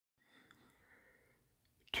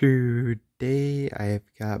Today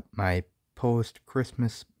I've got my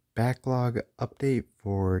post-Christmas backlog update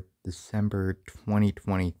for December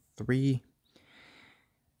 2023,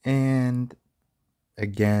 and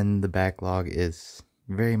again the backlog is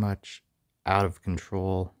very much out of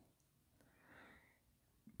control,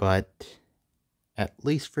 but at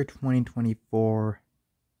least for 2024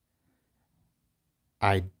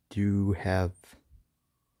 I do have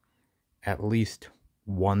at least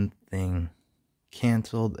one thing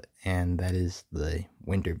canceled, and that is the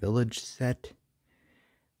Winter Village set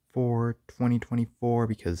for 2024,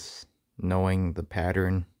 because knowing the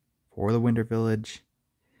pattern for the Winter Village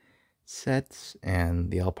sets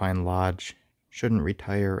and the Alpine Lodge shouldn't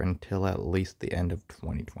retire until at least the end of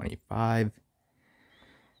 2025.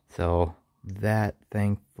 So that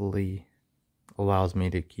thankfully allows me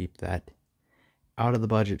to keep that out of the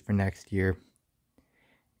budget for next year.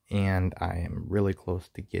 And I am really close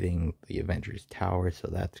to getting the Avengers Tower, so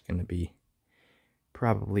that's going to be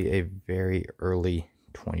probably a very early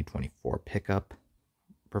 2024 pickup,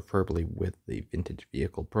 preferably with the vintage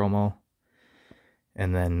vehicle promo.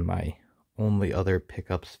 And then my only other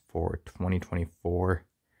pickups for 2024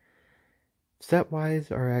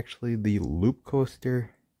 set-wise are actually the Loop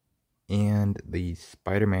Coaster and the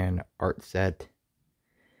Spider-Man art set.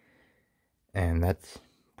 And that's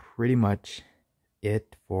pretty much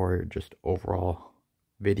it for just overall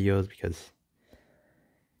videos, because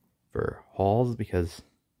for hauls, because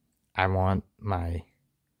I want my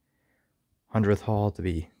 100th haul to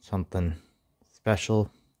be something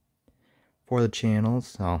special for the channel,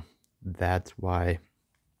 so that's why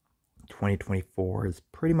 2024 is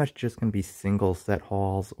pretty much just going to be single set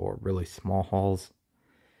hauls or really small hauls,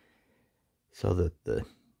 so that the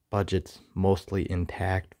budget's mostly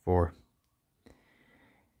intact for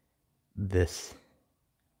this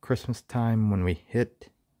Christmas time when we hit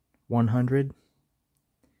 100.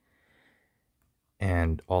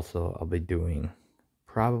 And also I'll be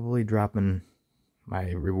probably dropping my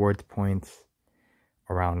rewards points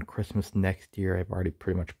around Christmas next year. I've already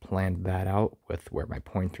pretty much planned that out with where my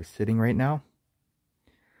points are sitting right now.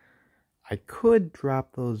 I could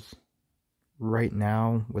drop those right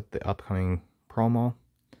now with the upcoming promo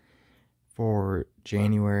for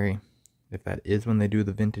January, if that is when they do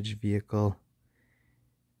the vintage vehicle,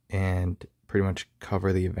 and pretty much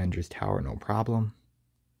cover the Avengers Tower no problem.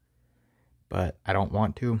 But I don't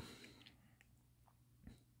want to,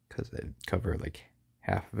 because it'd cover like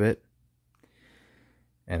half of it,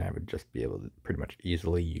 and I would just be able to pretty much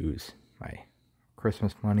easily use my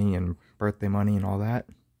Christmas money and birthday money and all that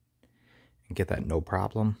and get that no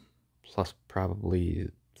problem, plus probably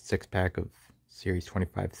 6-pack of Series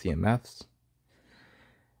 25 CMFs.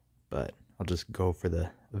 But I'll just go for the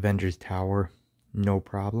Avengers Tower, no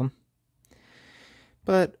problem.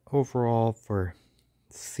 But overall, for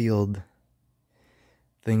sealed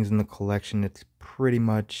things in the collection, it's pretty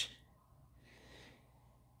much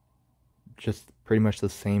the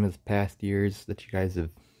same as past years, that you guys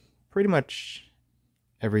have pretty much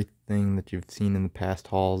everything that you've seen in the past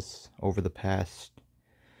hauls over the past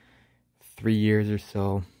 3 years or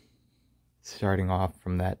so, starting off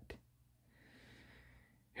from that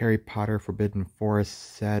Harry Potter Forbidden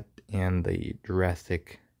Forest set and the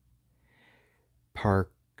Jurassic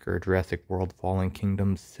Park or Jurassic World Fallen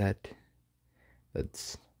Kingdom set.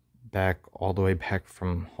 That's back all the way back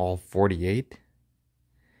from haul 48.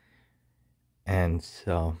 And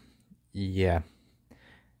so, yeah.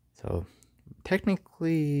 So,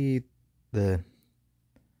 technically, the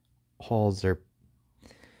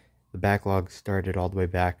backlog started all the way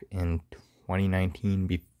back in 2019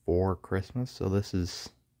 before Christmas. So this is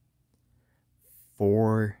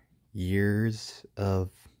 4 years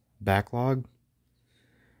of backlog,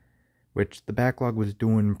 which the backlog was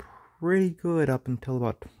doing pretty good up until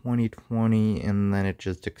about 2020, and then it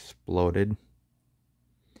just exploded.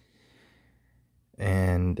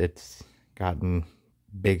 And it's gotten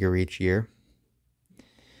bigger each year.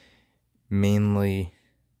 Mainly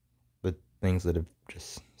the things that have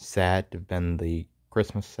just sat have been the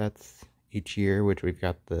Christmas sets each year, which we've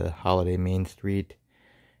got the Holiday Main Street,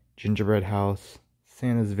 Gingerbread House,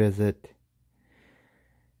 Santa's Visit,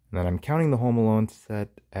 and then I'm counting the Home Alone set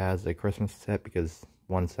as a Christmas set, because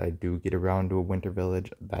once I do get around to a Winter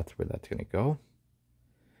Village, that's where that's going to go.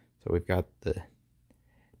 So we've got the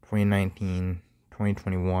 2019,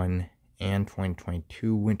 2021, and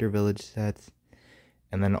 2022 Winter Village sets,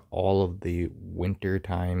 and then all of the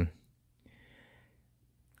wintertime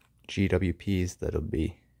GWPs that'll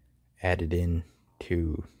be added in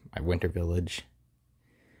to my Winter Village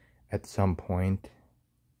at some point.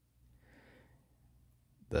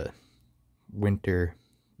 The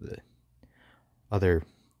other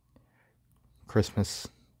Christmas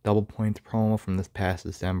double points promo from this past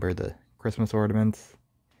December, the Christmas ornaments.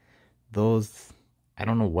 Those, I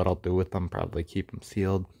don't know what I'll do with them, probably keep them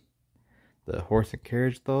sealed. The horse and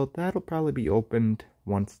carriage, though, that'll probably be opened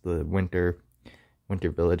once the winter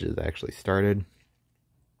village is actually started.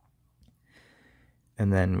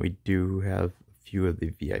 And then we do have a few of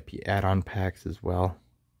the VIP add-on packs as well.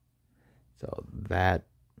 So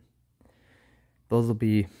those will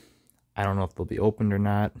be, I don't know if they'll be opened or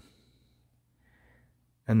not.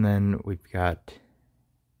 And then we've got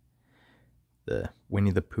the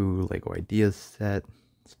Winnie the Pooh Lego Ideas set,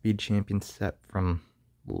 Speed Champion set from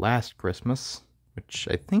last Christmas, which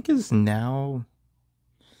I think is now,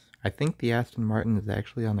 I think the Aston Martin is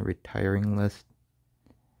actually on the retiring list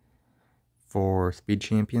for Speed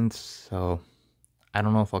Champions, so I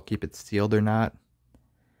don't know if I'll keep it sealed or not.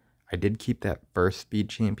 I did keep that first Speed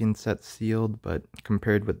Champion set sealed, but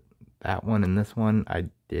compared with that one and this one, I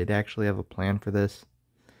did actually have a plan for this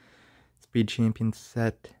Speed Champion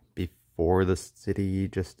set before the city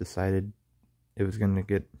just decided it was going to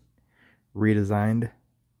get redesigned.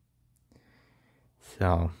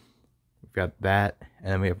 So we've got that,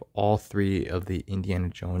 and then we have all three of the Indiana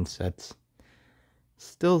Jones sets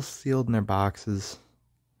still sealed in their boxes,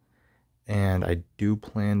 and I do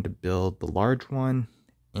plan to build the large one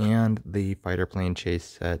and the fighter plane chase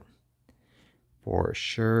set for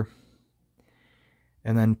sure.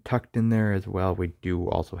 And then tucked in there as well, we do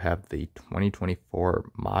also have the 2024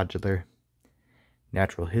 modular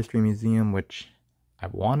Natural History Museum, which I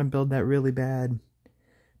want to build that really bad.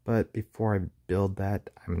 But before I build that,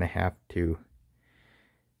 I'm going to have to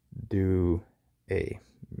do a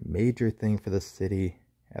major thing for the city,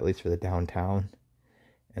 at least for the downtown.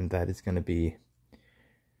 And that is going to be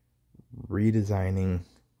redesigning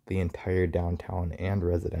the entire downtown and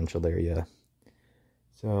residential area.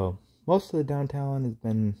 So most of the downtown has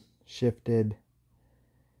been shifted,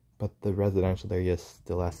 but the residential area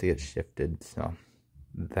still has to get shifted. So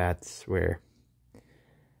that's where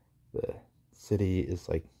the city is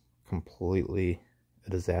like completely a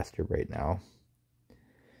disaster right now.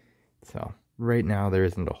 So right now there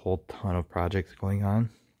isn't a whole ton of projects going on,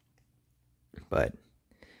 but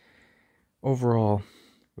overall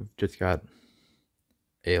we've just got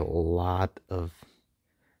a lot of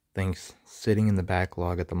things sitting in the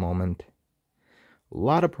backlog at the moment. A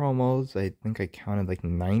lot of promos. I think I counted like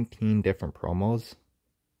 19 different promos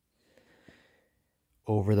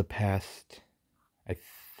over the past, I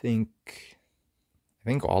think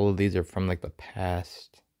all of these are from like the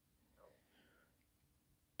past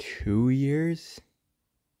 2 years.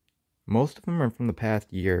 Most of them are from the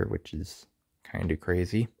past year, which is kind of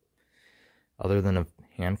crazy, other than a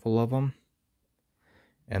handful of them.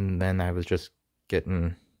 And then I was just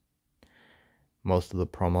getting most of the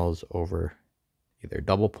promos over either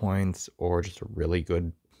double points or just a really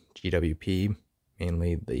good GWP,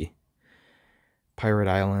 mainly the Pirate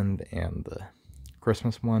Island and the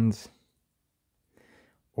Christmas ones,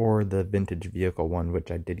 or the vintage vehicle one, which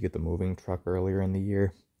I did get the moving truck earlier in the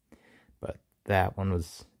year, but that one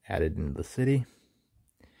was added into the city.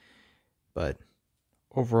 But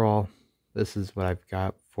overall, this is what I've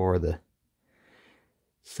got for the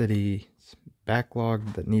city's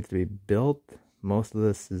backlog that needs to be built. Most of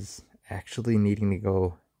this is actually needing to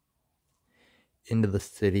go into the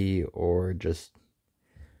city, or just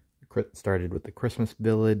started with the Christmas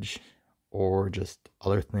village, or just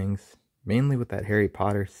other things, mainly with that Harry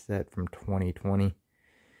Potter set from 2020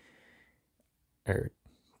 or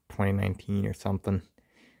 2019 or something.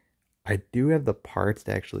 I do have the parts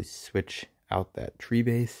to actually switch out that tree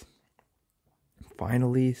base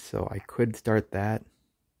finally, so I could start that.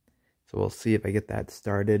 So we'll see if I get that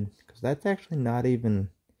started, because that's actually not even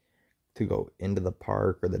to go into the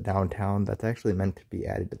park or the downtown. That's actually meant to be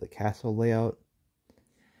added to the castle layout.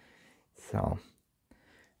 So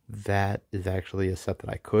that is actually a set that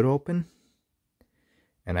I could open,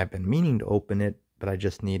 and I've been meaning to open it, but I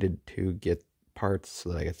just needed to get parts so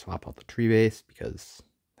that I could swap out the tree base, because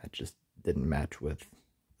that just didn't match with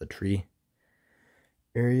the tree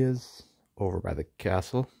areas over by the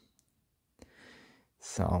castle.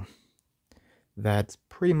 So that's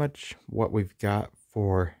pretty much what we've got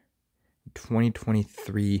for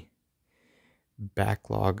 2023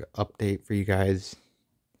 backlog update for you guys.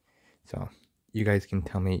 So you guys can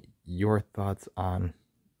tell me your thoughts on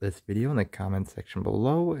this video in the comment section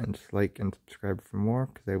below, and just like and subscribe for more,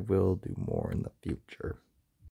 because I will do more in the future.